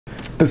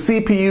The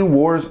CPU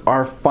wars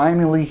are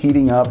finally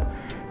heating up,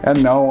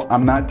 and no,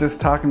 I'm not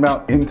just talking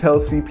about Intel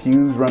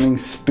CPUs running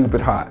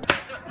stupid hot.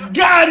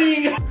 Got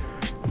him!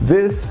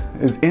 This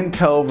is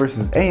Intel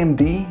versus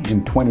AMD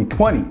in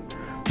 2020.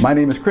 My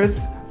name is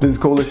Chris, this is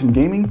Coalition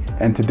Gaming,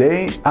 and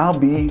today I'll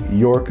be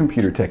your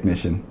computer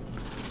technician.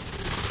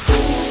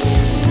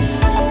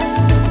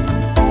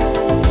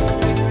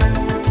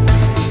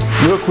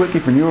 Real quick,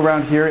 if you're new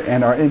around here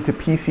and are into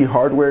PC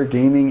hardware,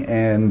 gaming,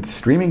 and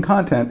streaming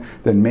content,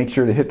 then make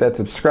sure to hit that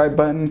subscribe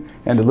button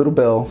and the little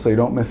bell so you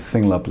don't miss a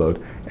single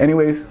upload.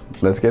 Anyways,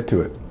 let's get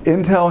to it.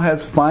 Intel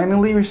has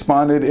finally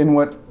responded in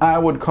what I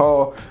would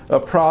call a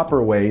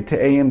proper way to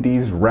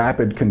AMD's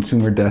rapid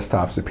consumer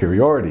desktop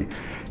superiority.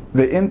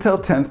 The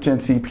Intel 10th gen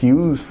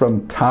CPUs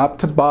from top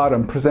to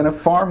bottom present a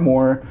far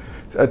more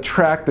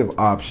attractive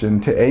option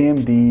to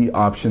AMD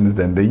options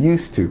than they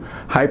used to.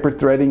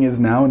 Hyper-threading is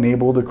now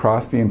enabled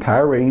across the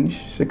entire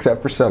range except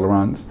for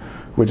Celerons,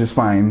 which is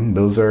fine.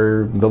 Those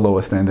are the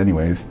lowest end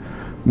anyways.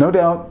 No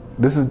doubt,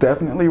 this is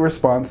definitely a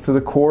response to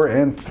the core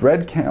and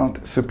thread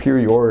count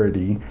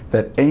superiority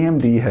that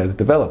AMD has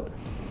developed.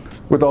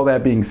 With all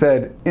that being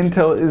said,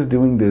 Intel is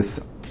doing this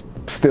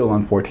still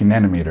on 14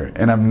 nanometer,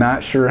 and I'm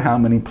not sure how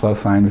many plus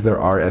signs there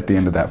are at the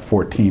end of that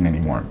 14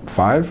 anymore.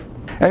 5?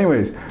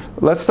 Anyways,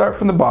 let's start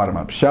from the bottom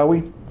up, shall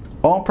we?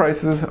 All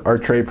prices are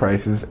trade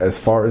prices as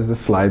far as the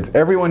slides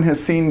everyone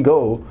has seen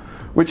go,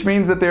 which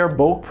means that they are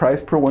bulk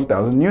priced per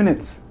 1,000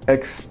 units.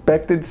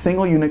 Expected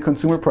single unit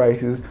consumer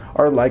prices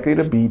are likely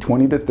to be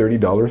 $20 to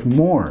 $30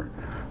 more.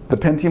 The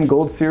Pentium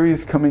Gold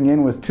series coming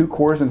in with 2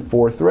 cores and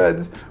 4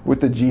 threads,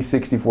 with the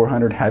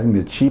G6400 having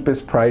the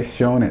cheapest price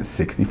shown at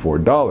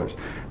 $64.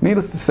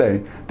 Needless to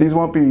say, these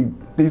won't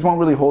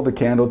really hold a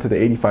candle to the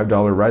 $85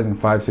 Ryzen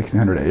 5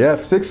 1600AF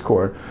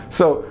 6-core,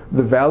 so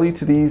the value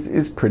to these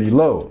is pretty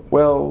low.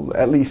 Well,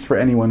 at least for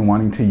anyone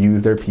wanting to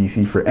use their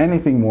PC for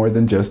anything more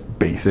than just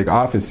basic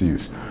office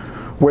use.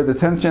 Where the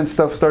 10th gen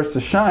stuff starts to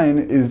shine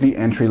is the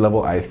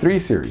entry-level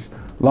i3 series.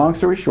 Long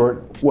story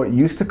short, what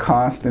used to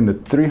cost in the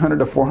 $300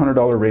 to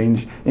 $400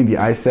 range in the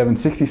i7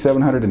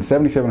 6700 and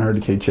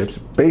 7700K chips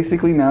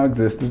basically now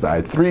exist as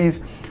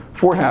i3s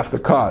for half the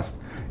cost.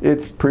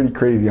 It's pretty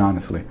crazy,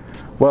 honestly.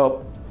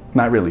 Well,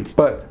 not really,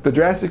 but the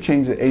drastic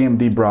change that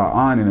AMD brought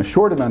on in a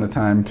short amount of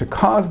time to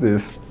cause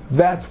this,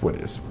 that's what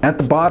is. At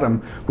the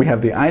bottom, we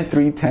have the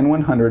i3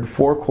 10100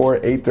 4-core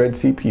 8-thread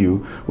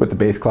CPU with the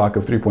base clock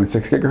of 3.6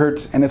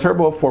 GHz and a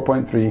turbo of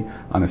 4.3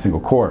 on a single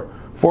core.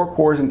 4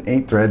 cores and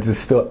 8 threads is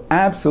still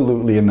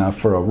absolutely enough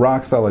for a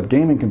rock-solid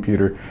gaming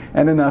computer,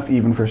 and enough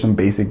even for some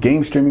basic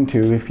game streaming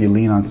too if you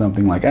lean on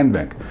something like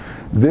NVENC.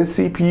 This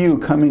CPU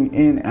coming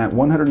in at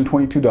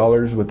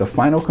 $122 with the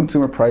final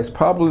consumer price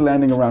probably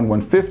landing around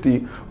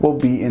 $150 will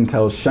be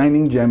Intel's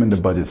shining gem in the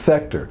budget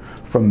sector.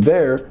 From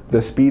there,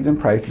 the speeds and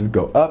prices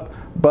go up,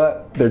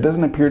 but there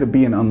doesn't appear to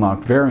be an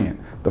unlocked variant.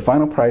 The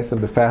final price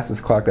of the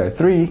fastest clocked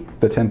i3,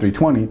 the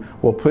 10320,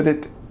 will put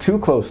it too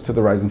close to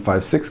the Ryzen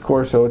 5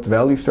 6-core, so its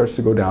value starts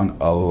to go down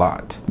a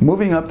lot.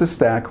 Moving up the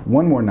stack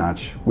one more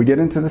notch, we get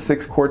into the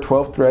 6-core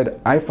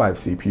 12-thread i5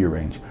 CPU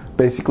range.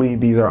 Basically,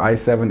 these are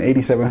i7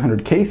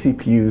 8700K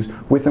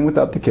CPUs with and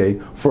without decay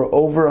for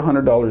over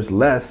 $100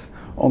 less,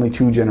 only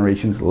 2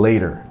 generations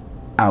later.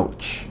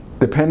 Ouch.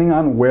 Depending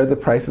on where the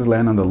prices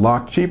land on the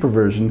locked cheaper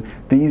version,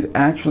 these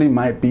actually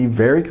might be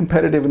very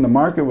competitive in the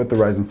market with the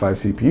Ryzen 5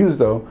 CPUs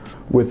though,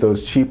 with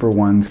those cheaper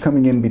ones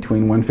coming in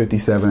between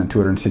 $157 and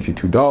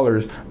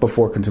 $262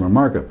 before consumer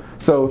markup.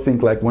 So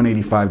think like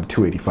 $185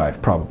 to $285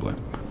 probably.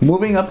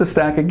 Moving up the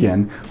stack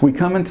again, we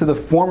come into the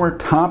former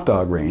top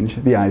dog range,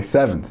 the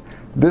i7s.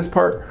 This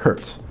part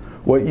hurts.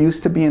 What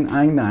used to be an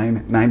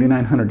i9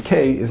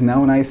 9900K is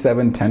now an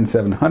i7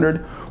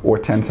 10700 or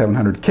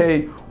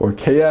 10700K or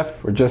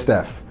KF or just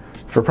F,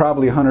 for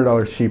probably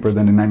 $100 cheaper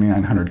than a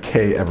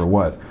 9900K ever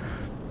was.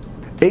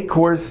 8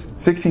 cores,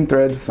 16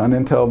 threads on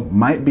Intel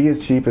might be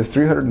as cheap as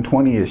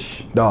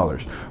 $320-ish,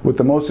 with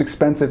the most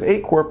expensive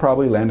 8-core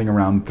probably landing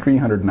around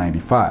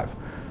 $395.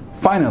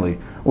 Finally,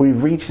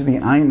 we've reached the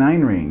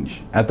i9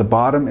 range. At the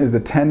bottom is the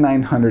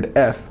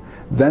 10900F,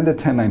 then the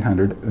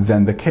 10900,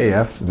 then the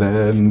KF,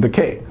 then the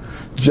K.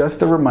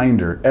 Just a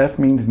reminder, F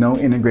means no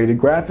integrated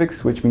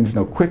graphics, which means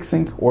no quick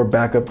sync or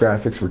backup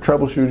graphics for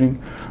troubleshooting,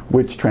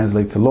 which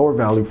translates to lower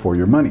value for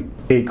your money.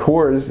 8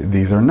 cores,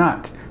 these are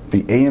not.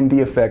 The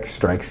AMD effect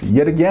strikes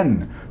yet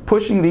again,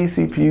 pushing these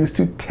CPUs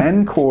to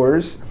 10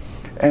 cores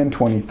and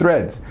 20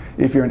 threads.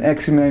 If you're an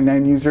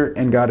X299 user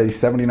and got a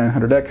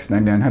 7900X,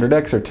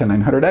 9900X, or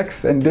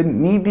 10900X and didn't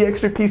need the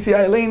extra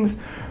PCI lanes,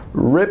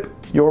 rip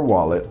your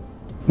wallet.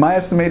 My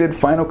estimated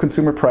final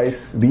consumer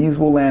price these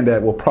will land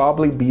at will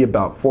probably be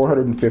about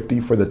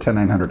 $450 for the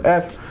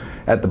 10900F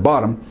at the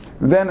bottom,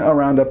 then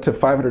around up to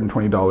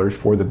 $520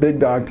 for the big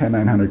dog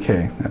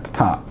 10900K at the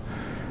top.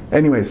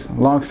 Anyways,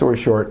 long story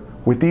short,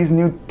 with these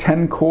new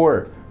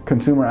 10-core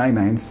consumer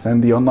i9s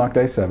and the unlocked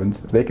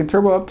i7s, they can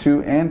turbo up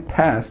to and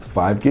past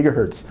 5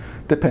 GHz,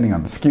 depending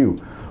on the SKU.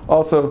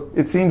 Also,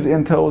 it seems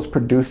Intel is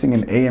producing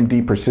an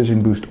AMD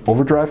Precision Boost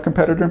Overdrive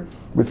competitor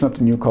with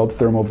something new called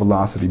Thermal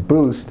Velocity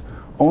Boost,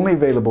 only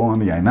available on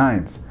the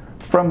i9s.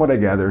 From what I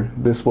gather,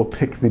 this will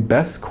pick the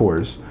best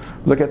cores,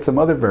 look at some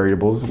other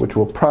variables, which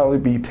will probably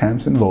be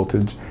temps and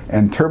voltage,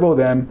 and turbo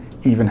them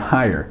even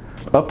higher,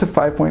 up to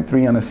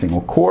 5.3 on a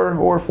single core,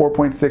 or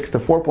 4.6 to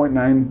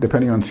 4.9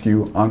 depending on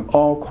SKU on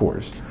all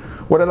cores.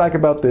 What I like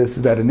about this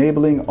is that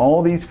enabling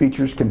all these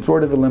features can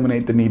sort of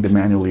eliminate the need to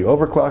manually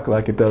overclock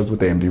like it does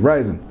with AMD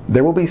Ryzen.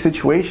 There will be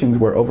situations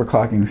where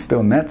overclocking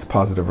still nets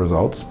positive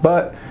results,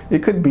 but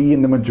it could be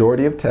in the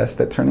majority of tests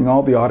that turning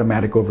all the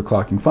automatic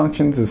overclocking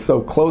functions is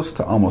so close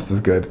to almost as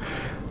good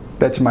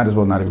that you might as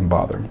well not even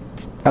bother.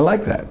 I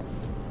like that.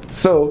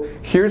 So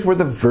here's where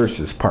the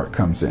versus part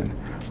comes in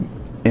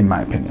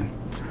my opinion.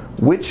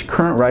 Which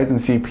current Ryzen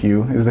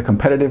CPU is the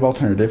competitive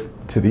alternative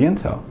to the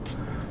Intel?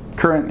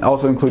 Current,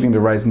 also including the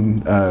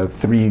Ryzen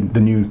the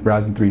new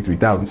Ryzen 3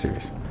 3000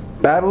 series.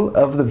 Battle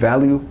of the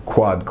value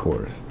quad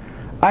cores.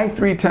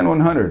 i3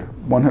 10100,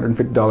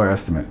 $150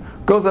 estimate,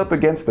 goes up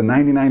against the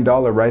 $99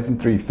 Ryzen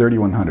 3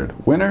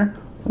 3100. Winner?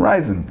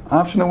 Ryzen.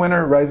 Optional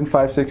winner, Ryzen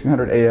 5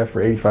 1600AF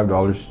for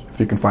 $85 if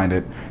you can find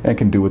it, and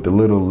can do with a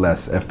little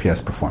less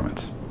FPS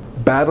performance.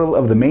 Battle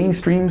of the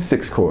mainstream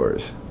 6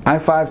 cores.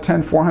 i5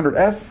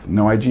 10400F,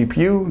 no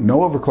iGPU, no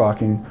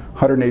overclocking,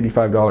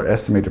 $185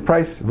 estimated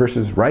price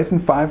versus Ryzen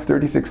 5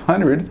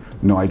 3600,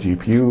 no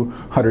iGPU,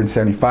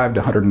 $175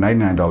 to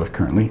 $199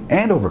 currently,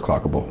 and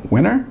overclockable.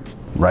 Winner?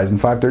 Ryzen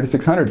 5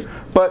 3600,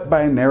 but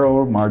by a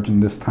narrower margin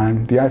this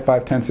time. The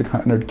i5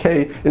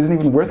 10600K isn't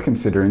even worth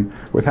considering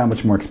with how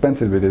much more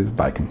expensive it is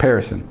by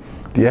comparison.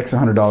 The extra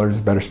 $100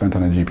 is better spent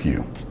on a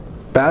GPU.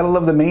 Battle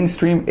of the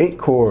mainstream 8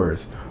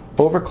 cores.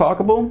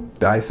 Overclockable,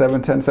 the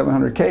i7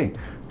 10700K,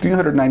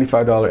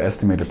 $395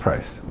 estimated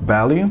price.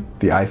 Value,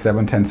 the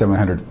i7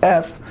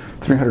 10700F,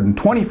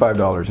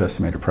 $325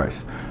 estimated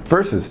price.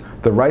 Versus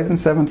the Ryzen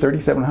 7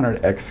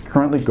 3700X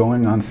currently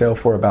going on sale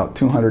for about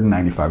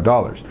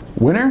 $295.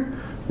 Winner?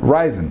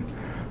 Ryzen.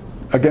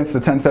 Against the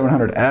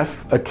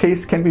 10700F, a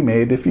case can be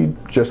made if you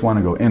just want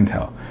to go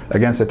Intel.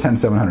 Against the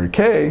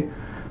 10700K,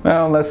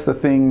 well, unless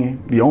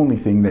the only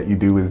thing that you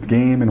do is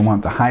game and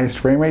want the highest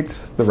frame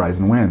rates, the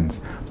Ryzen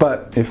wins.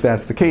 But if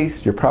that's the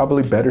case, you're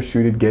probably better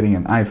suited getting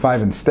an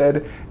i5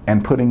 instead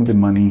and putting the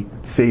money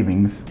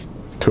savings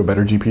to a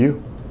better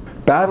GPU.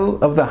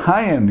 Battle of the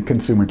high-end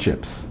consumer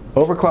chips.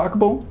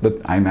 Overclockable, the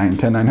i9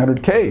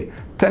 10900K,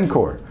 10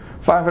 core,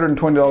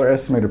 $520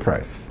 estimated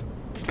price.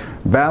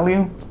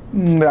 Value,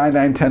 the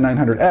i9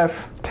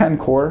 10900F, 10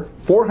 core,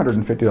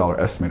 $450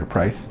 estimated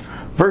price,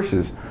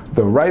 versus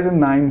the Ryzen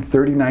 9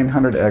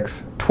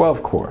 3900X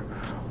 12 core.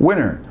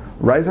 Winner,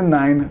 Ryzen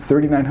 9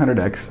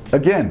 3900X.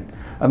 Again,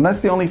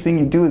 unless the only thing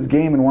you do is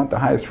game and want the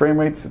highest frame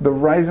rates, the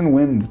Ryzen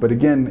wins. But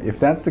again, if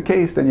that's the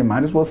case, then you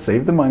might as well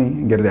save the money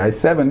and get an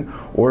i7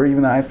 or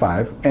even the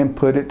i5 and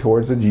put it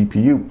towards a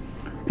GPU.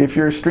 If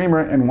you're a streamer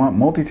and want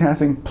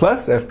multitasking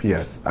plus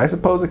FPS, I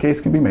suppose a case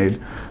can be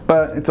made,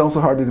 but it's also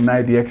hard to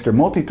deny the extra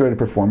multi-threaded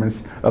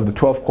performance of the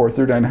 12-core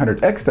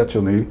 3900X that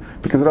you'll need,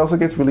 because it also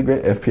gets really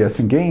great FPS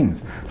in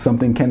games.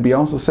 Something can be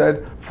also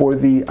said for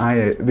the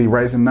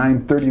Ryzen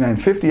 9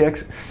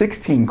 3950X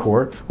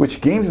 16-core, which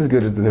games as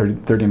good as the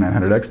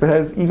 3900X, but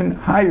has even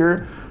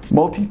higher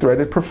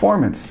multi-threaded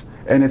performance.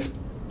 And it's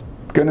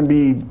going to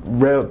be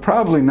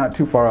probably not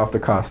too far off the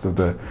cost of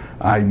the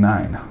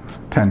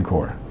i9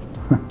 10-core.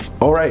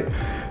 All right,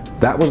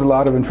 that was a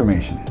lot of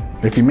information.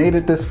 If you made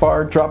it this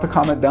far, drop a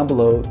comment down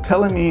below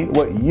telling me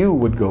what you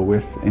would go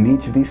with in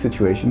each of these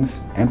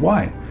situations and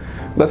why.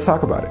 Let's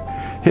talk about it.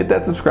 Hit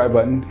that subscribe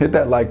button, hit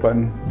that like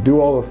button, do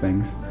all the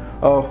things.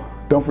 Oh,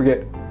 don't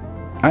forget,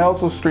 I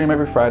also stream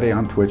every Friday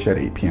on Twitch at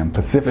 8 p.m.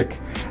 Pacific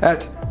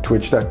at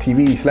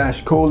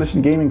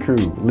twitch.tv/Coalition Gaming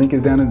Crew. Link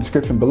is down in the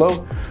description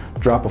below.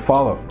 Drop a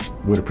follow.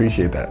 Would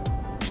appreciate that.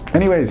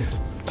 Anyways,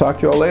 talk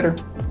to you all later.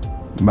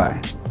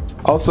 Bye.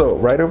 Also,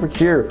 right over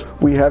here,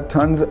 we have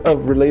tons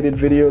of related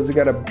videos. We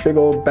got a big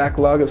old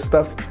backlog of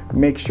stuff.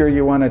 Make sure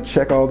you want to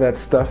check all that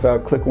stuff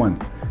out. Click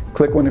one.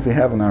 Click one if you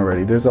haven't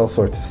already. There's all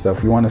sorts of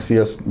stuff. You want to see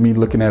me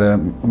looking at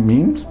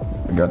memes?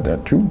 I got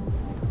that too.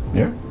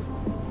 Yeah.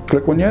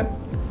 Click one yet?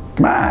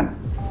 Come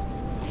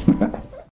on.